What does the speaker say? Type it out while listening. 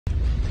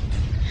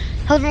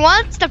Hello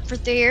everyone, Step for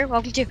 3 here.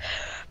 Welcome to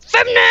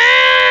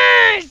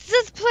Feminist!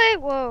 Let's play.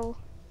 Whoa.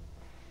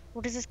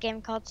 What is this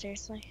game called,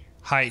 seriously?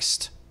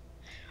 Heist.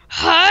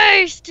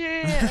 Heist!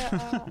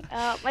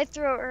 My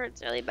throat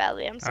hurts really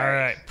badly. I'm sorry.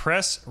 Alright,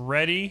 press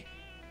ready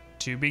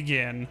to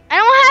begin. I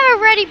don't have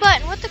a ready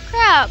button. What the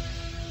crap?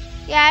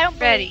 Yeah, I don't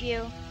believe Ready.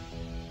 you.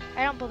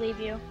 I don't believe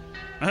you.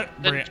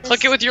 Then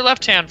click it with your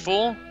left hand,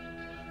 fool.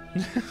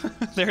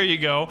 There you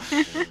go.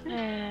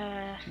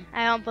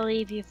 I don't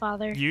believe you,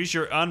 Father. Use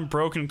your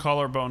unbroken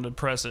collarbone to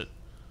press it.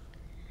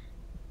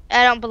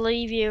 I don't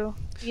believe you.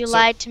 You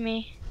lied to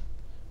me.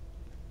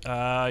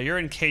 You're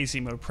in Casey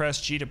mode.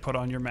 Press G to put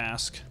on your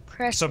mask.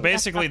 Press So me.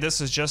 basically,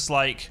 this is just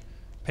like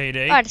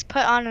Payday. Oh, I just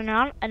put on an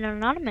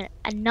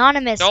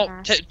anonymous Don't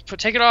mask.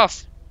 take it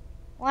off.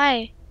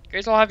 Why? You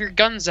guys all have your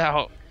guns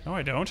out. No,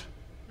 I don't.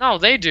 No,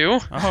 they do.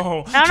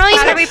 Oh. I don't know.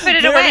 How do we put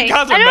it They already away?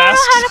 got I their don't know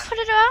masks. how to put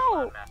it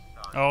out.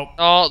 Oh,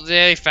 Oh,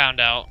 they found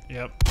out.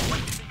 yep.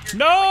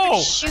 No!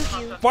 Shoot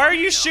you. Why are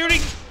you shooting?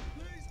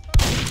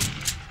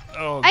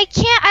 Oh, I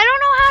can't. I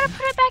don't know how to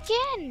put it back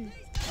in.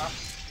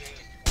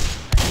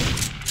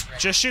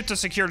 just shoot the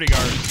security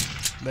guard.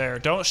 There.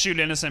 Don't shoot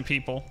innocent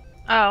people.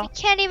 I Oh.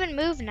 can't even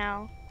move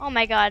now. Oh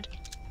my god.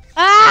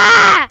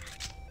 Ah!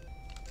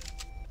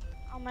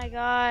 Oh my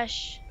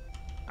gosh.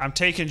 I'm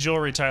taking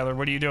jewelry, Tyler.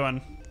 What are you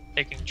doing?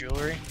 Taking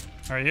jewelry.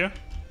 Are you?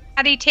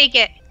 How do you take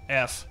it?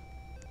 F.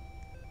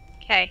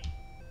 Okay.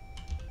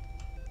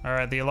 All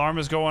right, the alarm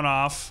is going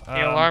off.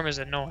 The alarm is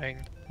annoying.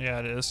 Yeah,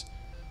 it is.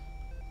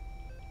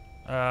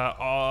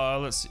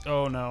 Let's see.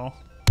 Oh no.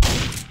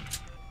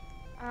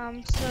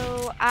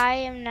 So I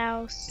am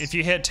now. If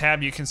you hit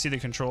tab, you can see the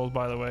controls,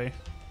 by the way.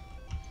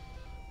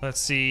 Let's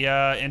see.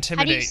 How do you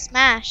Intimidate.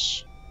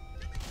 smash?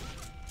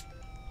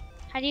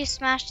 How do you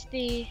smash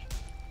the?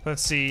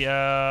 Let's see.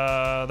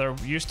 There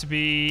used to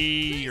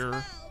be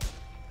your.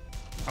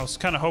 I was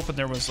kind of hoping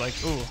there was like.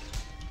 Ooh.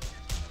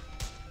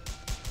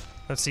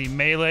 Let's see.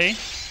 Melee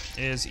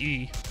is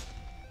E.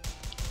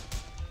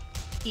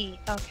 E.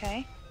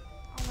 Okay.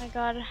 Oh my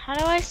god. How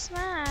do I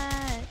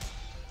smash?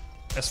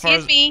 As far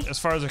Excuse me. as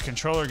far as the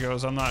controller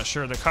goes, I'm not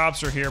sure. The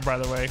cops are here, by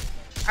the way.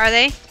 Are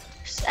they?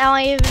 I don't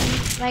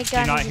even. My Do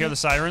gun. you not isn't hear the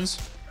sirens?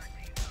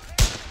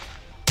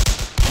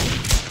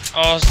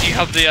 Oh, so you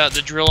have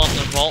the drill on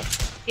the vault.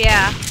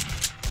 Yeah.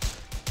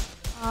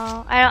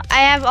 Oh, I don't. I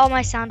have all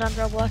my sound on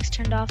Roblox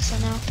turned off, so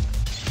no.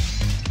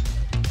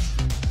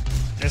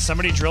 Is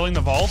somebody drilling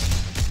the vault?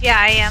 Yeah,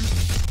 I am.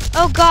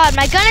 Oh god,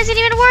 my gun isn't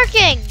even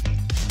working.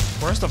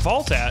 Where's the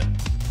vault at?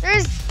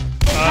 There's.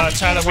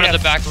 Tyler, One of the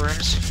back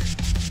rooms.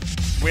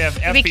 we have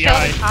Did we kill the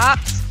FBI.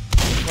 cops?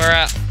 Where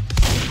at?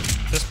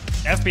 This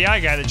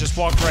FBI guy that just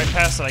walked right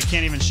past it. I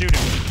can't even shoot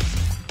him.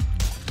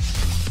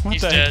 What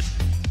He's the? dead.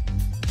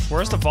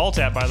 Where's the vault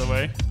at, by the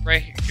way?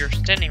 Right here. You're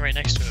standing right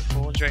next to it,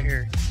 fool. It's right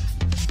here.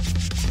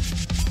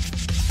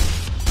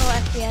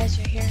 Oh, FBI's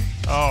right here.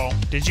 Oh,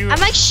 did you? I'm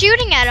like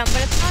shooting at him,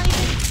 but it's not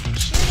even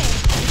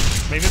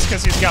shooting. Maybe it's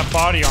because he's got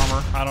body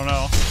armor. I don't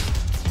know.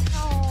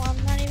 No,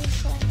 I'm not even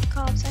killing the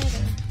cops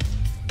either.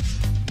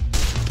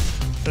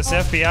 This Oh,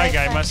 FBI right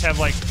guy there. must have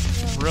like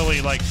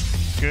really like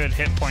good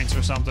hit points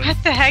or something.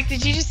 What the heck?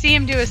 Did you just see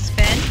him do a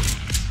spin?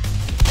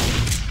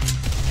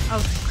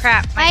 Oh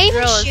crap! Am I My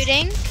even drill is.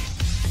 shooting?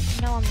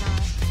 No, I'm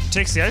not.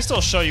 Tixie, I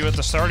still show you at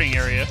the starting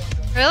area.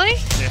 Really?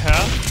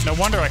 Yeah. No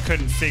wonder I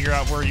couldn't figure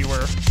out where you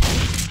were.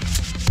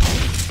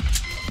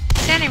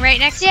 Standing right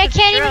next See, to I the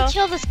can't drill. even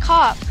kill this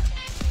cop.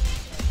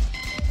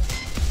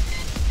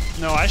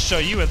 No, I show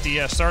you at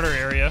the starter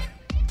area.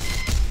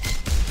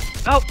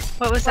 Oh,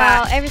 what was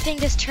Wow, that? everything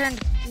just turned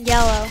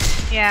yellow.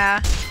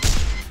 Yeah.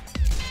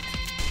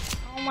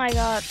 Oh my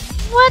god.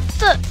 What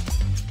the?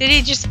 Did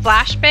he just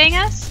flashbang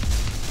us?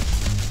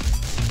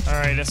 All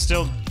right, it's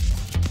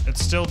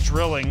still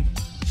drilling.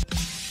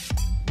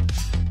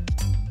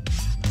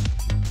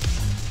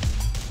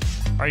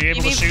 Are you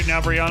able to mean- shoot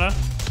now, Brianna?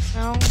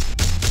 No.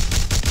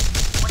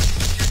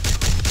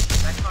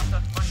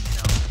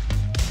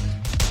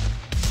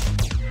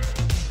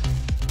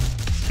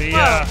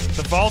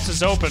 The vault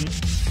is open.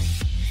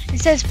 It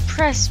says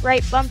press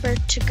right bumper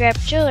to grab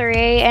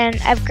jewelry, and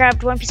I've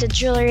grabbed one piece of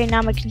jewelry, and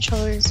now my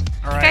controller's.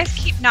 All You right, guys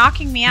keep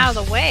knocking me out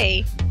of the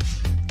way.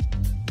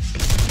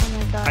 Oh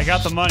my god. I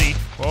got the money.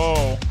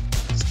 Whoa,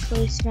 This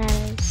policeman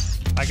is.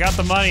 I got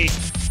the money.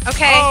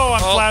 Okay. Oh,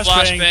 I'm Oh,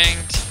 flashbanged.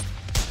 flashbanged.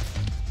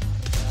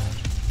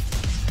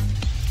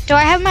 Do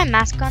I have my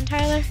mask on,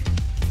 Tyler?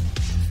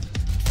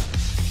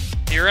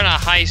 If you're in a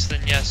heist,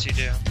 then yes, you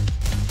do.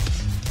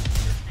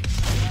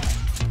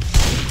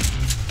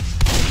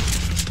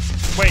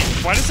 Wait,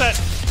 why does that?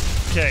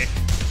 Okay.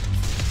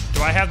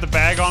 Do I have the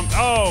bag on?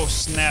 Oh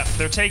snap!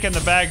 They're taking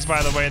the bags,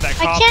 by the way. That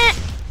cop.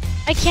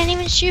 I can't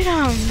even shoot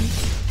him.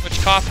 Which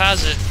cop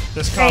has it?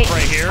 This cop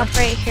right here. Cop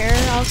right here,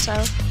 also.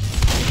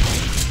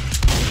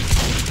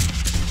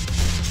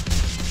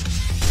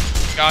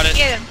 Got it.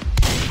 Get him.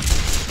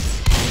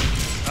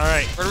 All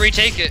right. Where do we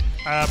take it?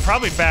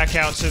 Probably back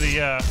out to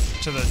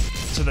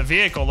the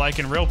vehicle, like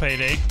in real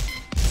Payday.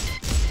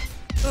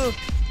 Ooh.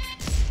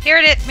 Here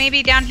it is.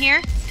 Maybe down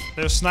here.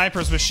 There's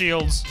snipers with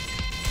shields.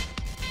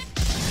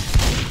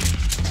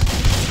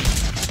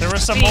 There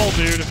was some old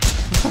dude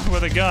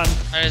with a gun.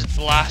 I just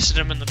blasted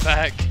him in the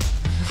back.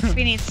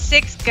 We need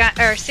 6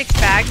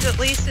 bags at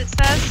least, it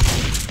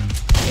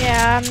says.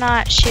 Yeah, I'm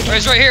not shooting. Oh,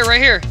 he's right here, right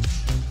here.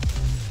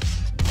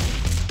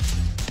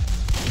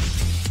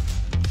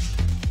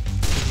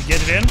 Did you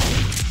get it in?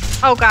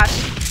 Oh gosh.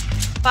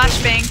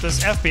 Flashbang.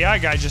 This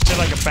FBI guy just did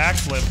like a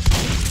backflip.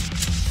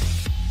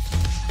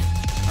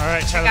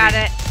 Alright, Tyler. Got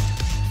it.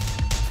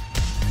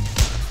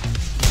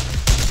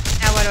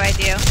 Now what do I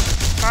do?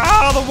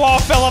 Ah, the wall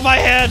fell on my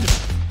head!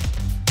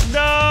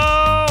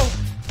 No!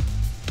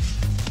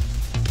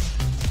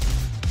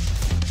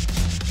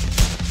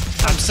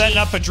 I'm setting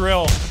up a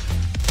drill.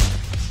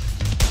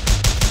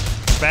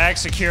 Bag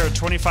secured,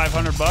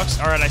 2,500 bucks.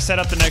 All right, I set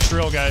up the next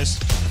drill, guys.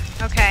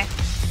 Okay.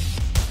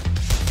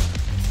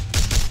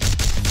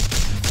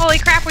 Holy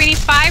crap, we need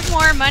 5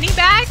 more money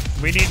bags?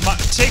 We need,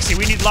 Tixie,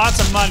 we need lots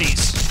of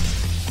monies.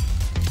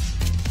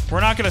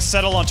 We're not gonna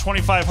settle on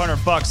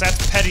 2,500 bucks.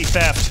 That's petty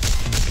theft.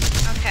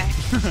 Okay.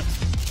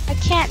 I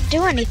can't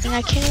do anything.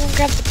 I can't even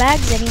grab the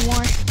bags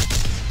anymore.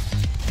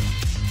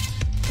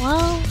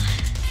 Well.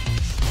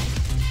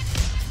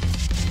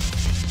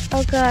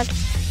 Oh god.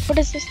 What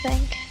is this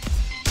thing?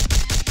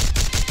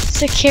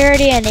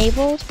 Security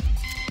enabled?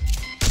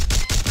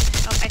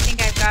 Oh, I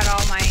think I've got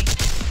all my...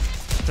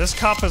 This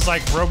cop is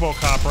like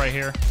RoboCop right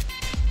here.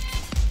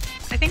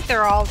 I think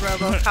they're all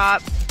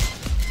RoboCop.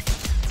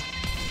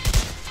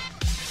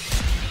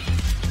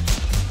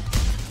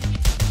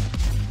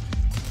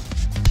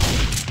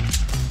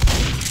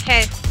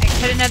 Okay, I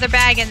put another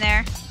bag in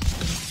there.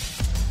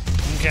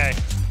 Okay.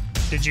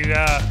 Did you,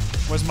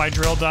 was my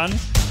drill done?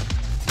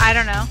 I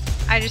don't know.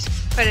 I just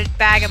put a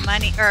bag of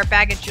money, or a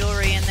bag of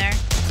jewelry in there.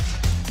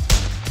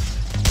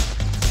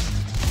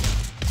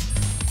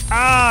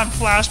 Ah, I'm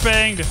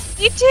flashbanged.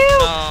 You too!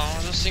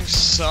 Oh, those things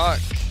suck.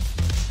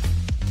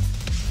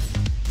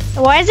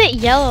 Why is it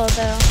yellow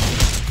though?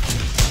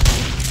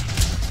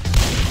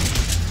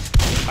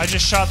 I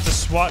just shot the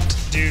SWAT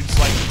dude's,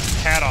 like,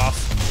 hat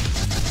off.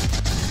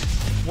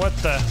 What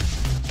the?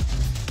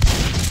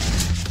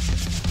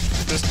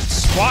 This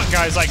SWAT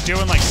guy's, like,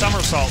 doing, like,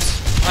 somersaults.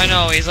 I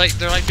know, he's like,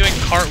 they're like doing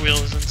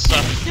cartwheels and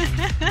stuff.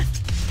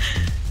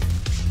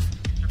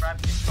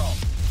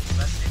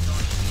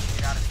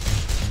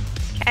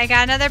 Okay, I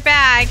got another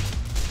bag.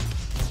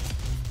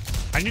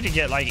 I need to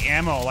get, like,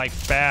 ammo, like,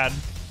 bad.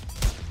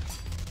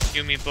 You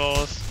and me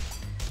both.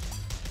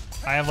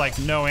 I have, like,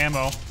 no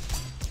ammo.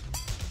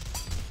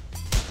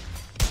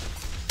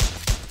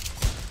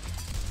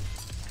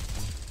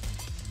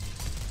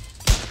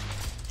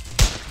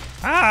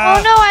 Ah!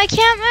 Oh no, I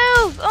can't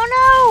move! Oh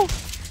no!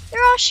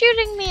 They're all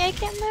shooting me. I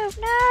can't move.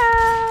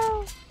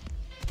 No!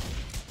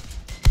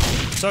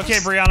 It's okay,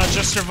 Brianna.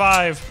 Just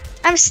survive.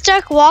 I'm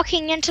stuck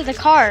walking into the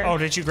car. Oh,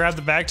 did you grab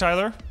the bag,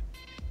 Tyler?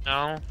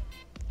 No.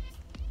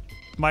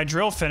 My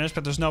drill finished,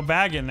 but there's no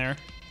bag in there.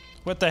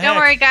 What the heck? Don't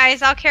worry,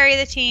 guys. I'll carry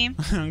the team.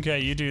 Okay,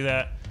 you do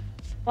that.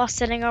 While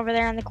sitting over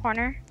there in the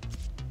corner.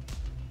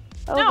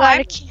 Oh No, god,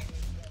 I can't.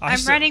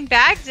 I'm running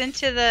bags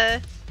into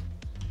the...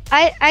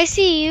 I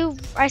see you.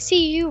 I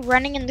see you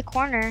running in the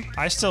corner.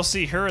 I still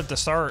see her at the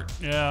start.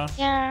 Yeah.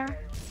 Yeah.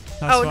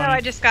 That's Oh, funny. no, I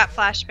just got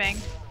flashbang.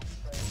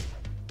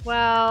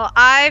 Well,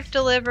 I've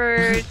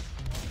delivered...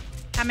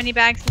 How many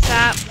bags is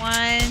that?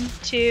 1,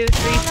 2,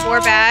 3,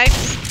 4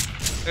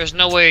 bags. There's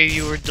no way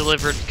you were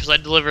delivered, because I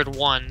delivered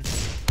 1.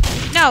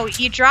 No,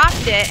 you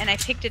dropped it, and I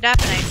picked it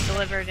up, and I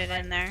delivered it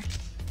in there.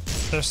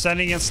 They're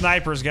sending in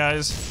snipers,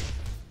 guys.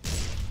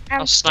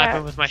 I'll snipe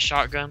him with my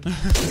shotgun.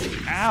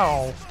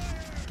 Ow.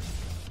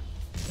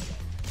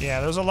 Yeah,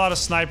 there's a lot of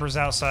snipers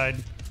outside.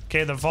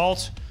 Okay, the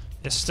vault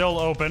is still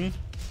open.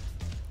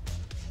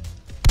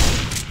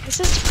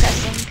 This is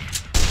depressing.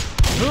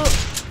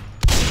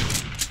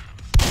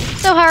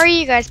 So how are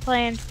you guys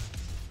playing?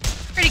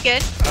 Pretty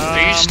good.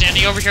 Are you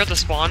standing over here at the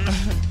spawn? No,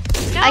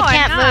 I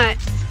can't I'm not.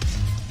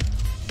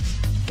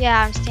 move.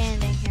 Yeah, I'm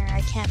standing here. I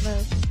can't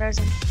move. I'm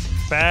frozen.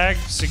 Bag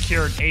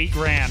secured, 8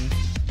 grand.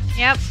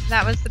 Yep,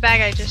 that was the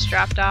bag I just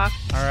dropped off.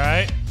 All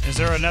right. Is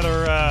there another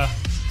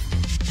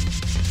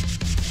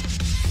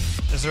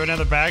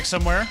bag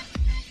somewhere?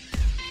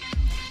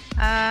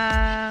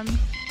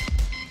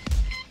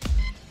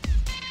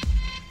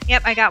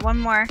 Yep, I got one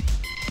more.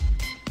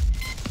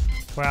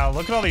 Wow,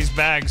 look at all these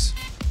bags.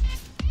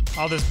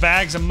 All these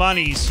bags of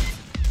monies.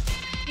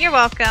 You're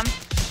welcome.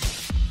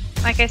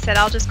 Like I said,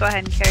 I'll just go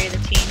ahead and carry the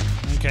team.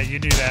 Okay, you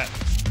do that.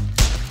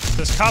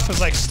 This cop is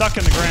like stuck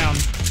in the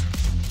ground.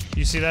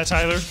 You see that,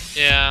 Tyler?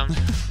 Yeah.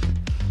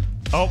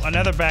 Oh,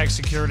 another bag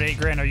secured, 8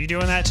 grand. Are you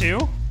doing that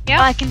too? Yep.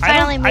 Oh, I can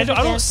finally move I again.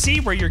 don't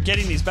see where you're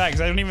getting these bags.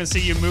 I don't even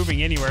see you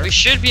moving anywhere. We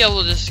should be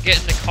able to just get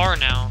in the car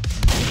now.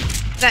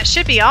 That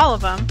should be all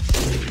of them.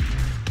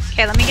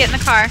 Okay, let me get in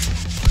the car.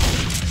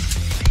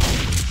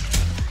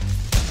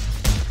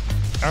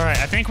 All right,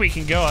 I think we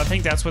can go. I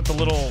think that's what the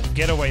little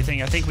getaway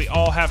thing. I think we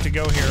all have to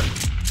go here.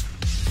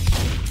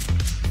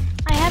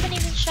 I haven't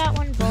even shot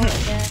one bullet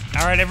yet.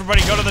 All right,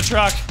 everybody, go to the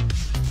truck.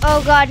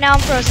 Oh god, now I'm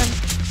frozen.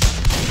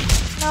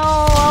 No,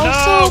 I was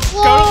so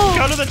close.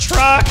 Go to the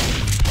truck.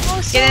 I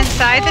was Get so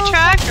inside the close.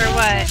 truck or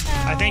what?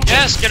 I think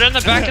Yes, get in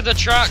the back of the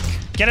truck.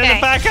 Get in the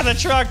Okay. back of the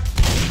truck.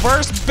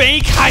 Worst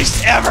bank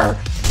heist ever.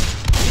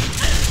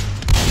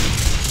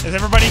 Is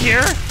everybody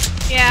here?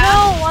 Yeah.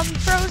 No, I'm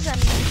frozen.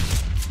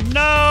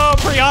 No,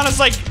 Brianna's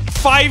like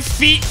 5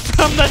 feet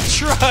from the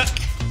truck.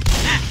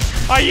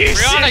 Are you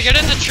Brianna, serious? get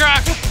in the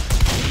truck.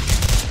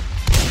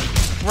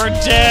 We're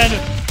dead.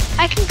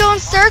 I can go in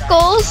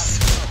circles.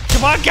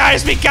 Come on,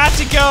 guys, we got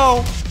to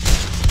go.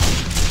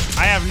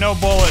 I have no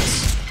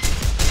bullets.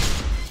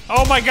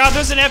 Oh my God,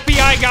 there's an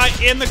FBI guy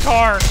in the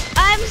car.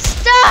 I'm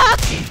stuck.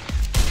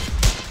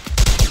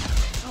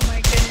 Oh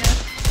my goodness.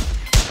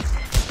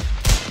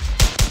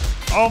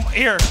 Oh,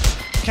 here.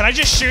 Can I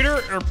just shoot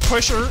her or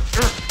push her?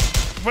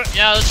 What?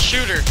 Yeah, let's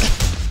shoot her.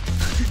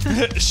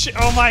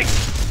 Oh my.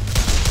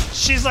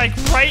 She's like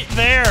right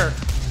there.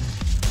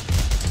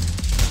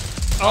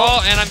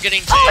 Oh, and I'm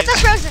getting tased. Oh, it's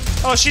unfrozen.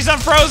 Oh, she's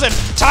unfrozen.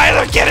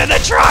 Tyler, get in the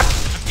truck.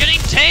 I'm getting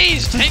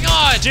tased. Hang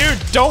on. Dude,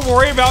 don't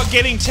worry about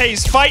getting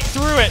tased. Fight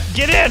through it.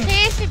 Get in.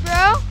 Chase me,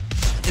 bro.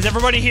 Is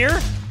everybody here?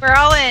 We're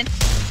all in.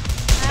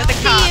 I With the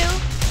see cop. you.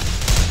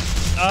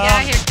 Yeah,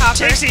 I hear copper.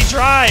 Trixie,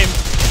 drive.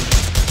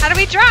 How do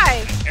we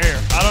drive? Here,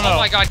 I don't know. Oh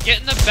my God, get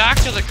in the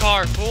back of the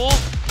car, fool.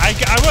 I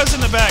was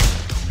in the back.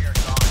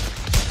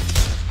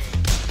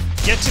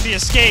 Get to the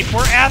escape.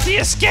 We're at the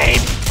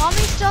escape. Mommy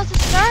still has to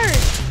start.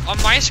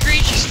 On my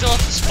screen, she's still at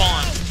the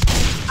spawn.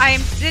 I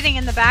am sitting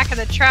in the back of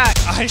the truck.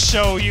 I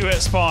show you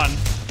at spawn.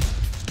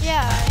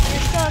 Yeah,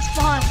 you're still at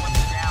spawn.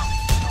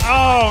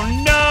 Oh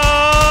no!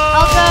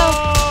 I'll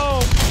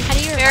go. How do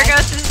you revive?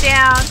 Bereghos is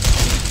down.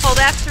 Hold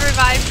F to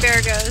revive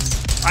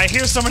Bereghos. I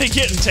hear somebody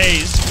getting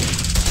tased.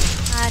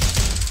 Ah,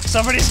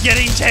 Somebody's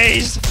getting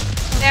tased.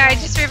 There, I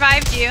just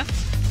revived you.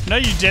 No,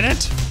 you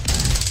didn't.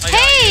 I got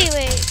hey, you.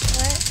 wait,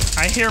 what?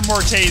 I hear more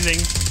tasing.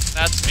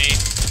 That's me.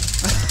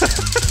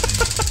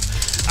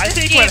 I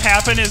think what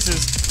happened is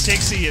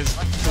Tixie is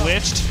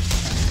glitched.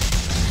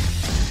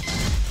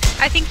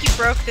 I think you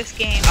broke this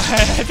game.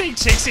 I think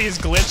Tixie is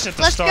glitched at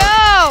the Let's start.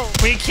 go.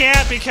 We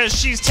can't because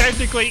she's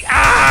technically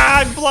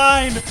I'm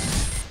blind.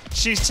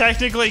 She's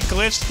technically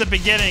glitched at the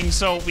beginning,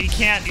 so we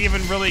can't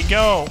even really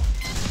go.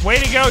 Way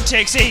to go,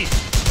 Tixie.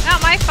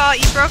 Not my fault,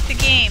 you broke the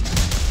game.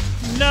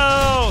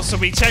 No, so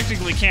we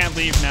technically can't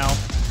leave now.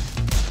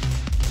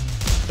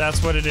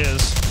 That's what it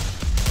is.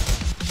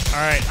 All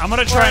right, I'm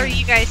gonna try. Or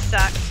you guys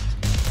suck.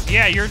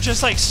 Yeah, you're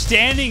just like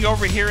standing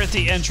over here at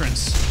the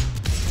entrance,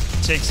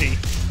 Tixie.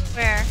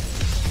 Where?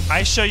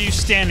 I show you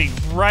standing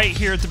right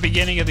here at the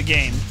beginning of the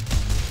game.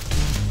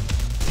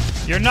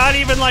 You're not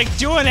even like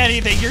doing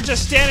anything. You're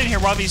just standing here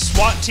while these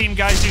SWAT team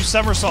guys do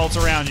somersaults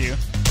around you.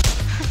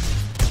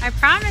 I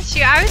promise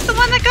you, I was the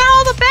one that got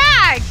all the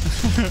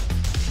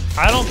bags.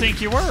 I don't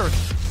think you were.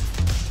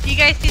 Do you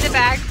guys see the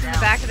bags in the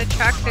back of the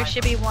truck? There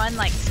should be one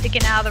like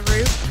sticking out of the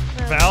roof.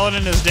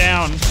 Valadin is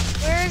down.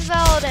 Where's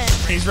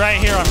Valadin? He's right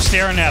here. I'm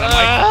staring at him.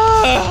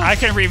 I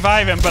can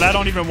revive him, but I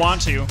don't even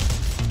want to.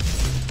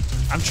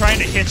 I'm trying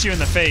to hit you in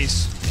the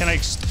face. Can I?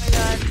 Oh my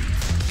God.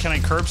 Can I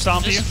curb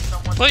stomp you? Just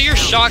put your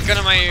shotgun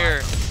in my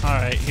ear. All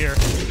right, here.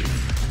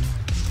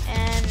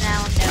 And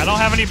now I'm down. I don't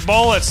have any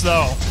bullets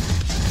though.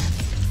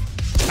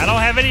 I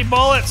don't have any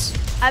bullets.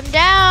 I'm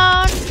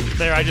down.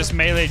 There, I just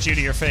meleeed you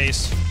to your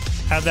face.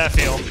 How'd that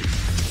feel?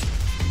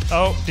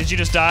 Oh, did you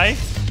just die?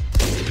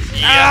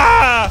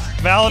 Yeah!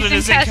 Valadin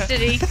He's is in in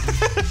custody.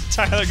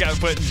 Tyler got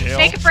put in jail.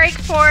 Take a break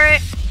for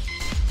it.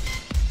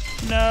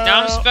 No.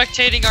 Now I'm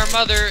spectating our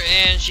mother,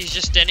 and she's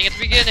just standing at the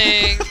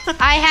beginning.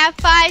 I have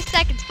 5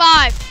 seconds.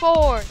 5,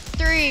 4,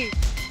 3,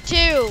 2,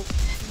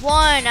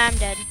 1. I'm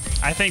dead.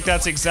 I think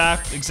that's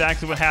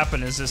exactly what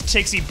happened. Is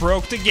Tixie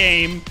broke the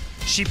game.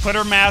 She put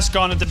her mask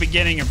on at the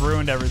beginning and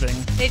ruined everything.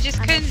 They just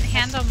couldn't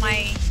handle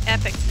my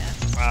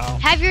epicness. Wow.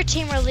 Have your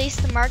team release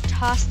the marked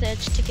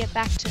hostage to get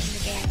back to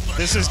the game.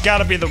 This has got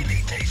to be the.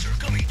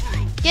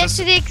 Get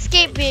to the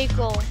escape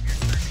vehicle.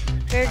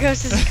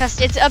 Bereghos is in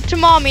custody. It's up to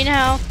mommy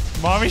now.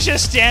 Mommy's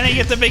just standing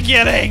at the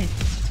beginning.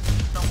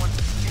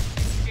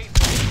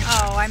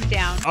 Oh, I'm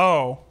down.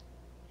 Oh.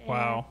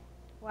 Wow.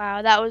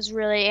 Wow, that was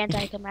really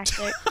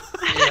anticlimactic.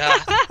 Yeah.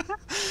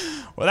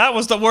 Well, that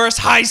was the worst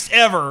heist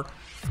ever.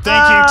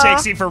 Thank you,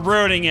 Tixie, for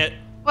ruining it.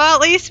 Well,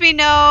 at least we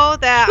know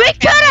that We our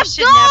could've family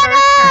should gone never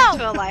out! turn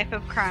to a life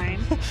of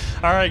crime.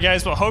 All right,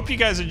 guys. Well, hope you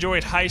guys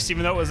enjoyed Heist,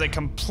 even though it was a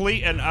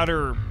complete and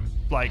utter,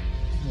 like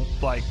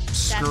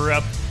screw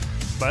up.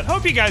 But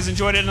hope you guys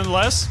enjoyed it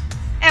nonetheless.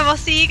 And we'll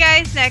see you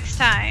guys next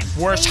time.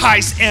 Worst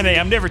heist NA.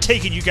 I'm never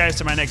taking you guys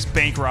to my next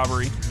bank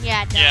robbery.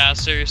 Yeah, no. Yeah,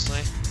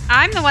 seriously.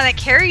 I'm the one that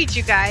carried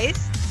you guys.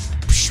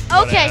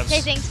 Okay, Whatevs.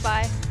 say thanks,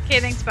 bye. Okay,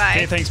 thanks, bye.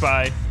 Okay, thanks.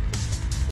 Bye.